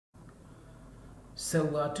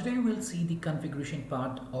Today we'll see the configuration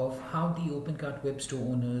part of how the OpenCart web store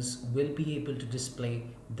owners will be able to display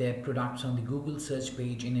their products on the Google search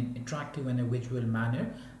page in an interactive and a visual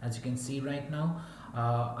manner. As you can see right now,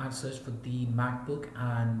 I've searched for the MacBook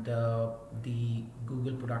and the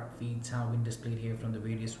Google product feeds have been displayed here from the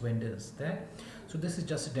various vendors there. So this is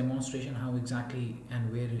just a demonstration how exactly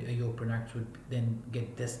and where your products would then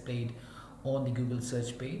get displayed on the Google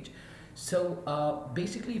search page.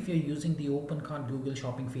 Basically, if you're using the OpenCart Google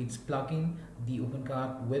Shopping Feeds plugin, the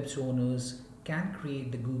OpenCart web owners can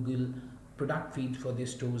create the Google product feeds for their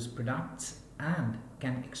store's products and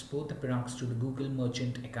can export the products to the Google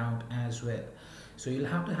merchant account as well. So you'll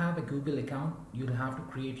have to have a Google account, you'll have to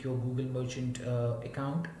create your Google merchant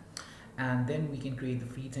account, and then we can create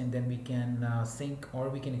the feeds, and then we can sync or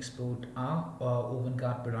we can export our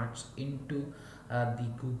OpenCart products into the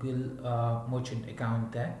Google merchant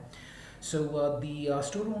account there. The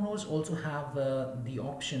store owners also have the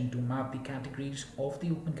option to map the categories of the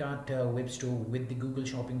OpenCart web store with the Google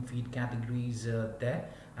Shopping Feed categories there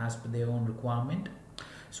as per their own requirement.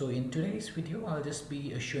 So in today's video, I'll just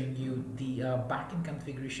be showing you the backend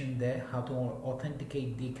configuration there, how to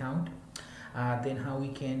authenticate the account, then how we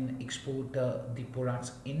can export the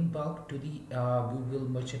products in bulk to the Google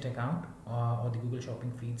merchant account or the Google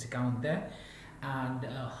Shopping Feeds account there, and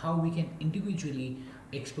how we can individually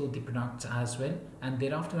export the products as well. And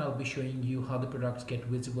thereafter I'll be showing you how the products get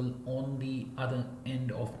visible on the other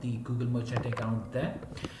end of the Google merchant account there.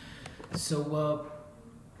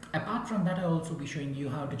 Apart from that, I'll also be showing you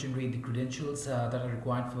how to generate the credentials that are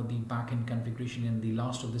required for the backend configuration in the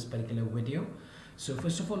last of this particular video. So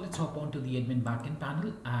first of all, let's hop on to the admin backend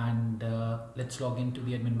panel, and let's log into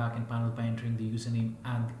the admin backend panel by entering the username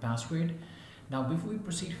and the password. Now, before we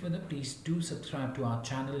proceed further, please do subscribe to our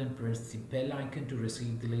channel and press the bell icon to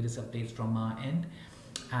receive the latest updates from our end.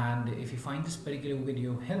 And if you find this particular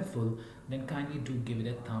video helpful, then kindly do give it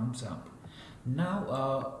a thumbs up.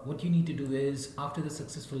 Now, what you need to do is, after the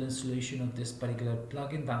successful installation of this particular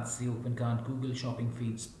plugin, that's the OpenCart Google Shopping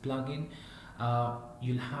Feeds plugin,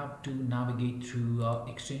 you'll have to navigate through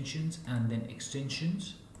extensions and then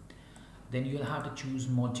extensions. Then you'll have to choose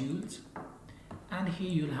modules. And here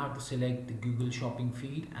you'll have to select the Google Shopping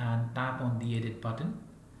Feed and tap on the edit button,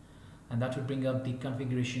 and that will bring up the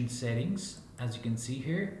configuration settings, as you can see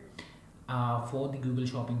here, for the Google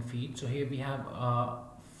Shopping Feed. So here we have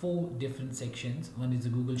 4 different sections. One is the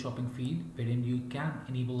Google Shopping Feed, wherein you can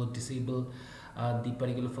enable or disable the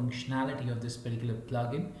particular functionality of this particular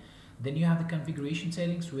plugin. Then you have the configuration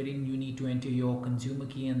settings, wherein you need to enter your consumer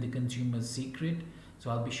key and the consumer secret. So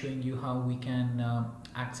I'll be showing you how we can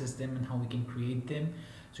access them and how we can create them.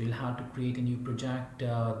 So you'll have to create a new project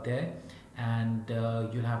there, and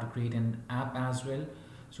you'll have to create an app as well.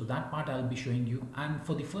 So that part I'll be showing you. And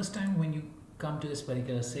for the first time, when you come to this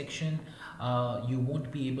particular section, you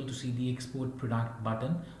won't be able to see the export product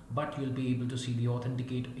button, but you'll be able to see the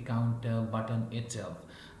authenticate account button itself.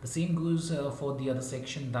 The same goes for the other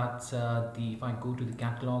section. That's if I go to the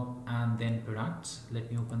catalog and then products,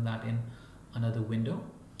 let me open that in another window.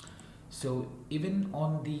 So even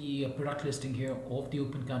on the product listing here of the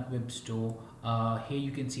OpenCart web store, here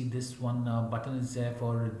you can see this one button is there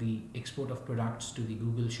for the export of products to the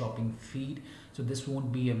Google Shopping Feed. So this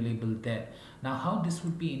won't be available there. Now, how this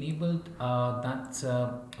would be enabled, that's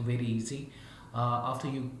very easy. After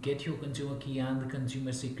you get your consumer key and the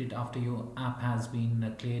consumer secret, after your app has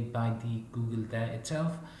been cleared by the Google there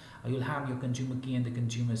itself, you'll have your consumer key and the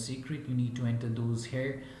consumer secret. You need to enter those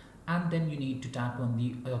here, and then you need to tap on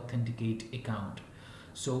the authenticate account.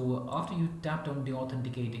 So after you tapped on the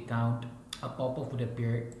authenticate account, a pop-up would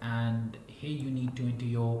appear, and here you need to enter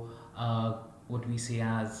your what we say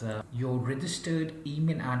as your registered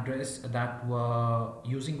email address that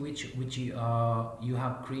using which you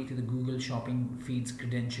have created the Google Shopping Feeds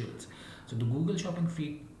credentials. So the Google Shopping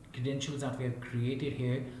Feed credentials that we have created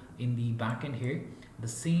here in the backend here, the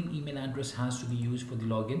same email address has to be used for the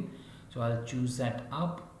login. So I'll choose that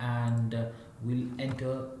up, and we'll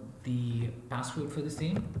enter the password for the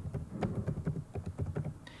same,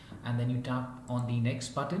 and then you tap on the next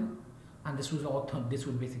button, and this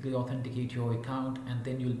will basically authenticate your account, and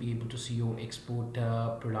then you'll be able to see your export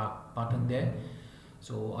product button there.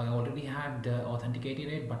 So I already had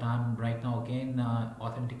authenticated it, but I'm right now again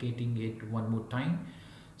authenticating it one more time.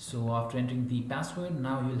 So after entering the password,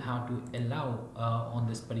 now you'll have to allow on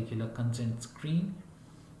this particular consent screen,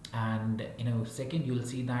 and in a second you'll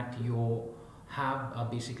see that you have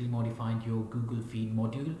basically modified your Google Feed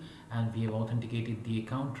module, and we have authenticated the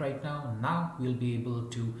account right now. Now we'll be able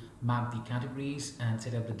to map the categories and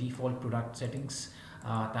set up the default product settings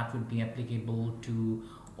that would be applicable to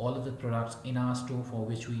all of the products in our store for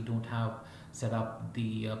which we don't have set up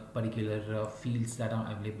the particular fields that are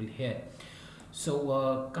available here.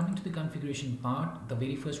 So coming to the configuration part, the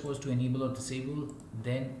very first was to enable or disable.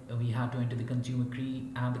 Then we have to enter the consumer key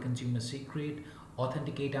and the consumer secret,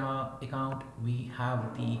 authenticate our account. We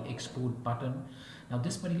have the export button. Now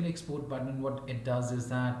this particular export button, what it does is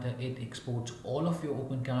that it exports all of your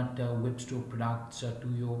OpenCart web store products to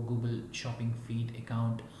your Google shopping feed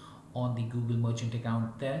account on the Google merchant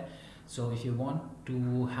account there. So if you want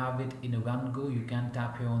to have it in a one go, you can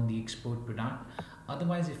tap here on the export product.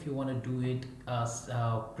 Otherwise, if you want to do it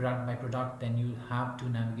product by product, then you have to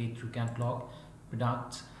navigate through catalog,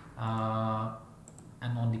 products,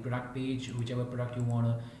 and on the product page, whichever product you want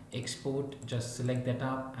to export, just select that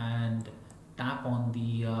up and tap on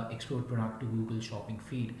the export product to Google shopping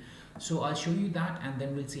feed. So I'll show you that, and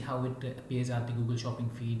then we'll see how it appears at the Google shopping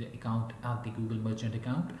feed account at the Google merchant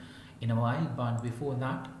account in a while. But before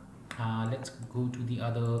that, let's go to the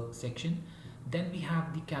other section. Then we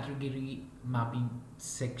have the category mapping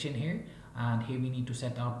section here, and here we need to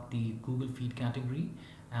set up the Google feed category,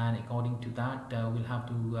 and according to that we'll have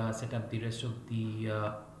to set up the rest of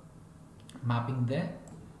the mapping there.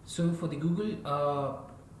 So for the Google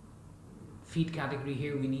feed category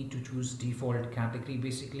here, we need to choose default category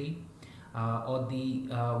basically, or the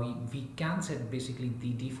we can set basically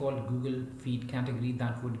the default Google feed category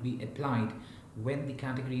that would be applied when the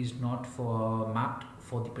category is not for mapped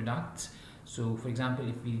for the products. So for example,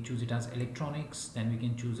 if we choose it as electronics, then we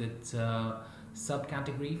can choose its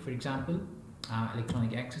subcategory, for example,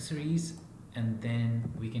 electronic accessories, and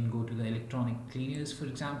then we can go to the electronic cleaners, for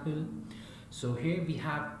example. So here we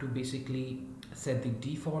have to basically set the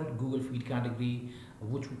default Google feed category,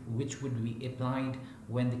 which would be applied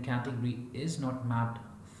when the category is not mapped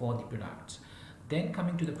for the products. Then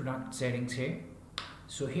coming to the product settings here.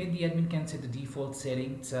 So here the admin can set the default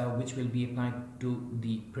settings which will be applied to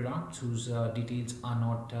the products whose details are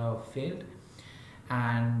not filled.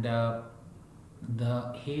 And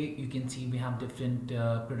here you can see we have different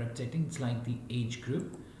product settings like the age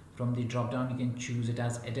group. From the drop down you can choose it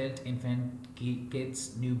as adult, infant,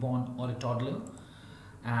 kids, newborn, or a toddler.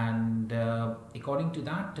 And according to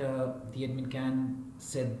that the admin can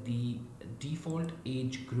set the default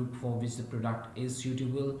age group for which the product is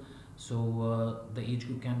suitable. So the age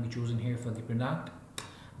group can be chosen here for the product.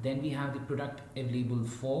 Then we have the product available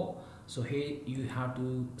for. So here you have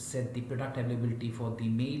to set the product availability for the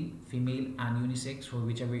male, female, and unisex for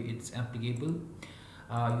whichever it's applicable.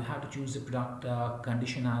 You have to choose the product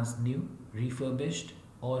condition as new, refurbished,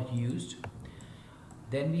 or used.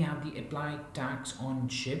 Then we have the apply tax on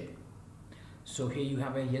ship. So here you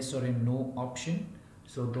have a yes or a no option.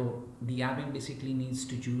 So the admin basically needs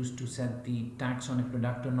to choose to set the tax on a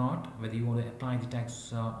product or not, whether you want to apply the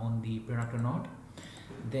tax on the product or not.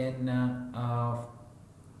 Then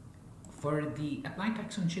for the apply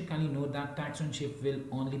tax on ship, kindly note that tax on ship will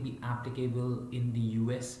only be applicable in the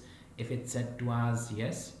US if it's set to as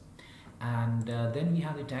yes. And then we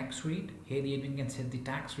have the tax rate. Here the admin can set the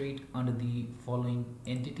tax rate under the following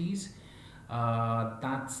entities.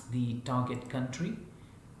 That's the target country,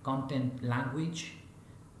 content language,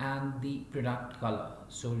 and the product color.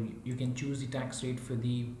 So you can choose the tax rate for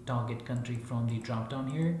the target country from the drop down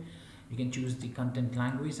here. You can choose the content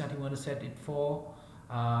language that you want to set it for.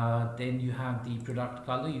 Then you have the product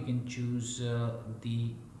color. You can choose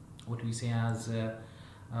the what we say as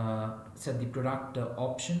set the product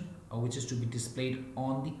option, which is to be displayed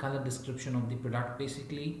on the color description of the product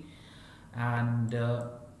basically. And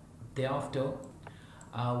thereafter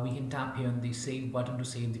we can tap here on the save button to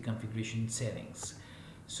save the configuration settings.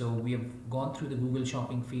 So we have gone through the Google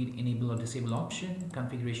shopping feed enable or disable option,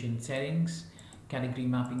 configuration settings, category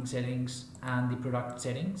mapping settings, and the product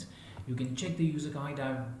settings. You can check the user guide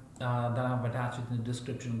that I've attached in the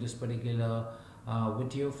description of this particular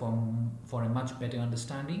video for a much better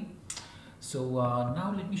understanding. So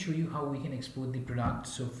now let me show you how we can export the product.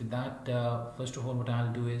 So for that, first of all, what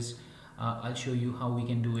I'll do is I'll show you how we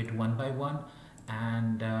can do it one by one,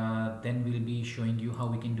 and then we'll be showing you how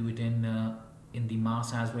we can do it in the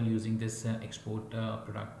mass as well using this export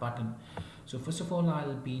product button. So first of all,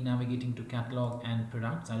 I'll be navigating to catalog and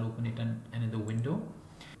products. I'll open it in another window.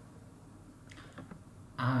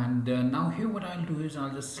 And now here what I'll do is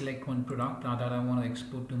I'll just select one product that I want to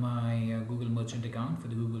export to my Google merchant account for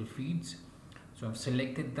the Google feeds. So I've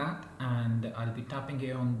selected that, and I'll be tapping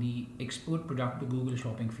here on the export product to Google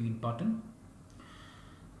shopping feed button,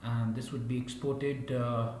 and this would be exported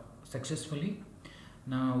successfully.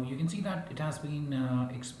 Now you can see that it has been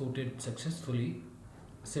exported successfully.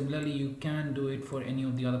 Similarly, you can do it for any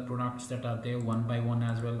of the other products that are there one by one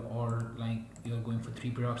as well, or like you're going for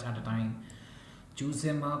 3 products at a time. Choose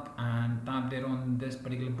them up and tap there on this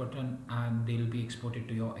particular button and they'll be exported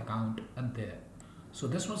to your account and there. So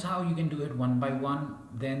this was how you can do it one by one.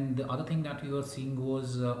 Then the other thing that we were seeing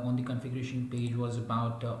was on the configuration page was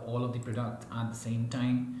about all of the products at the same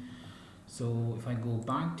time. So if I go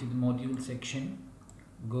back to the module section,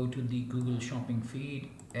 go to the Google shopping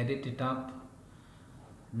feed, edit it up.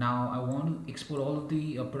 Now I want to export all of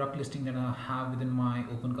the product listing that I have within my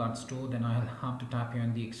OpenCart store. Then I'll have to tap here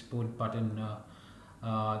on the export button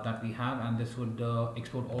that we have, and this would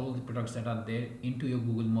export all of the products that are there into your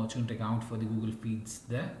Google Merchant account for the Google feeds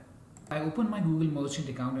there. I open my Google Merchant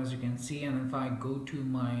account, as you can see, and if I go to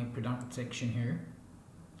my product section here,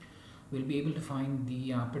 we'll be able to find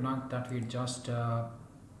the product that we just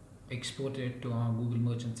exported to our Google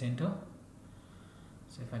Merchant Center.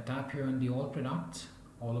 So if I tap here on the all products,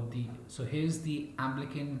 so here's the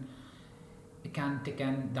applicant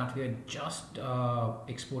Authentication that we had just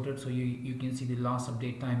exported. So you can see the last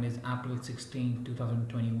update time is April 16,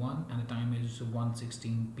 2021, and the time is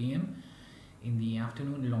 1:16 p.m. in the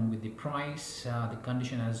afternoon, along with the price, the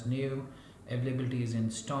condition as new, availability is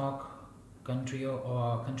in stock, country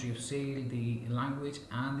of sale, the language,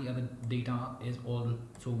 and the other data is also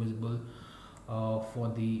visible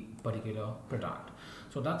for the particular product.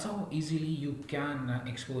 So that's how easily you can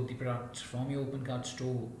export the products from your OpenCart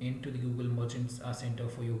store into the Google Merchant Center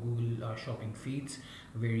for your Google shopping feeds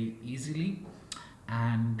very easily.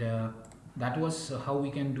 And that was how we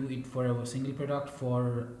can do it for a single product.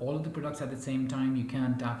 For all of the products at the same time, you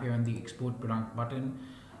can tap here on the export product button,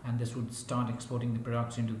 and this would start exporting the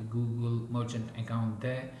products into the Google Merchant account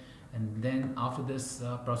there. And then after this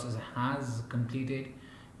process has completed,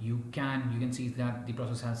 you can see that the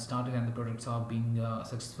process has started and the products are being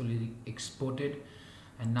successfully exported.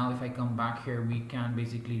 And now if I come back here, we can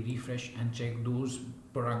basically refresh and check those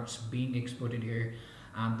products being exported here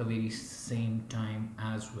at the very same time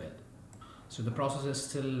as well. So the process is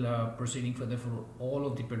still proceeding further for all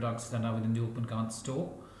of the products that are within the OpenCart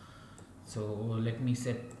store. So let me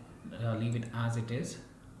leave it as it is.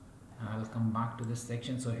 I'll come back to this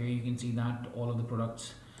section. So here you can see that all of the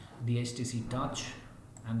products, the HTC Touch,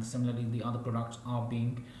 and similarly the other products are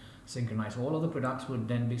being synchronized. All of the products would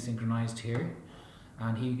then be synchronized here,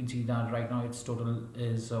 and here you can see that right now its total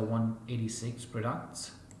is 186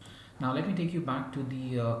 products. Now let me take you back to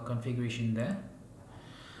the configuration there,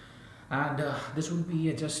 and this will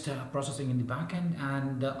be just processing in the backend.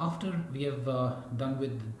 And after we have done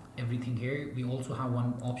with everything here, we also have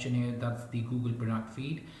one option here, that's the Google product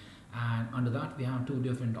feed, and under that we have 2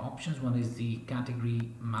 different options. One is the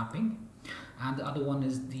category mapping and the other one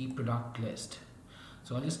is the product list.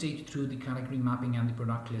 So I'll just take you through the category mapping and the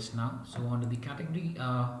product list now. So under the category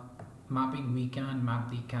mapping, we can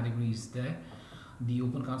map the categories there, the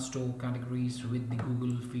OpenCart store categories with the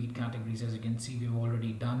Google feed categories. As you can see, we've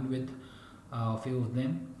already done with a few of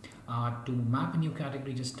them. To map a new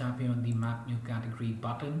category, just tap here on the map new category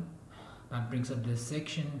button. That brings up this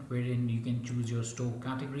section wherein you can choose your store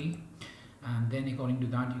category, and then according to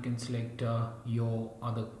that you can select your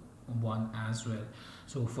other one as well.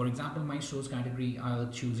 So for example, my stores category, I'll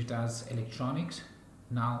choose it as electronics.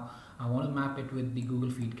 Now I want to map it with the Google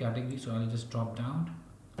feed category, so I'll just drop down,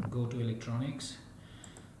 go to electronics,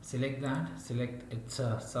 select that, select its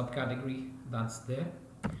subcategory that's there.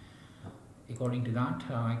 According to that,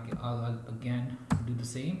 I'll again do the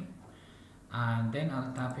same, and then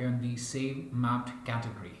I'll tap here on the save mapped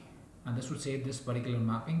category, and this would save this particular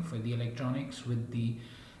mapping for the electronics with the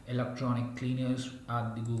electronic cleaners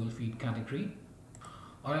at the Google feed category.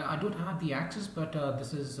 I don't have the access, but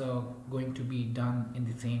this is going to be done in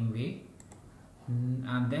the same way.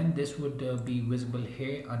 And then this would be visible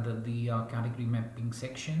here under the category mapping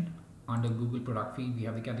section. Under Google product feed, we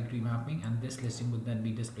have the category mapping, and this listing would then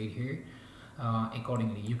be displayed here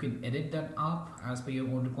accordingly. You can edit that up as per your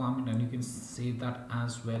own requirement, and you can save that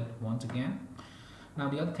as well once again. Now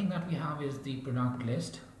the other thing that we have is the product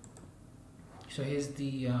list. So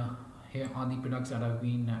here are the products that have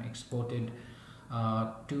been exported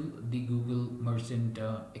to the Google Merchant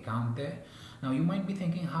account there. Now you might be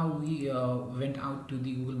thinking how we went out to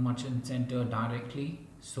the Google Merchant Center directly.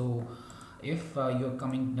 So if you're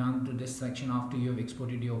coming down to this section after you've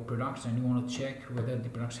exported your products and you want to check whether the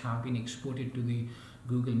products have been exported to the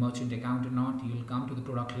Google Merchant account or not, you'll come to the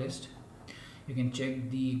product list. You can check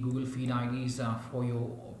the Google feed IDs for your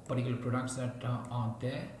particular products that are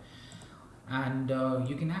there. And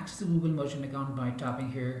you can access the Google Merchant account by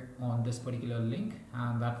tapping here on this particular link,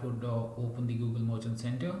 and that would open the Google Merchant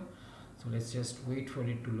Center. So let's just wait for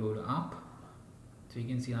it to load up. So you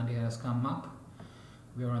can see that it has come up.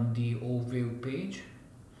 We are on the overview page.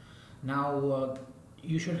 Now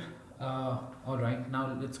you should, alright,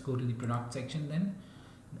 now let's go to the product section then.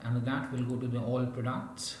 Under that we'll go to the all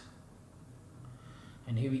products.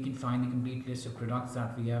 And here we can find the complete list of products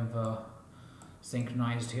that we have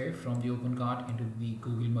synchronized here from the OpenCart into the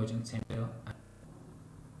Google Merchant Center.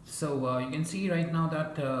 So you can see right now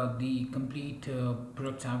that the complete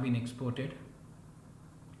products have been exported,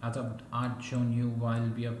 as I've shown you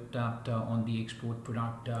while we have tapped on the export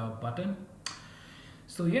product button.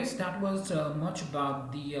 So yes, that was much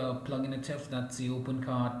about the plugin itself. That's the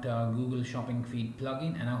OpenCart Google Shopping Feed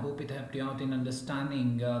plugin, and I hope it helped you out in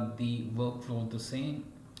understanding the workflow of the same.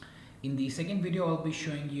 In the second video, I'll be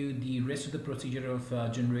showing you the rest of the procedure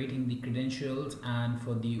of generating the credentials, and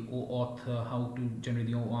for the OAuth, how to generate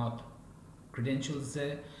the OAuth credentials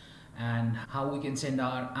there, and how we can send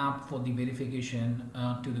our app for the verification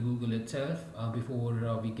to the Google itself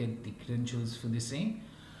before we get the credentials for the same.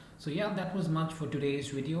 So yeah, that was much for today's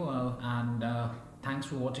video, and thanks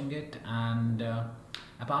for watching it. And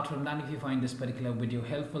apart from that, if you find this particular video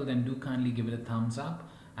helpful, then do kindly give it a thumbs up.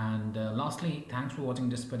 And lastly, thanks for watching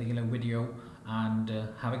this particular video, and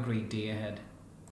have a great day ahead.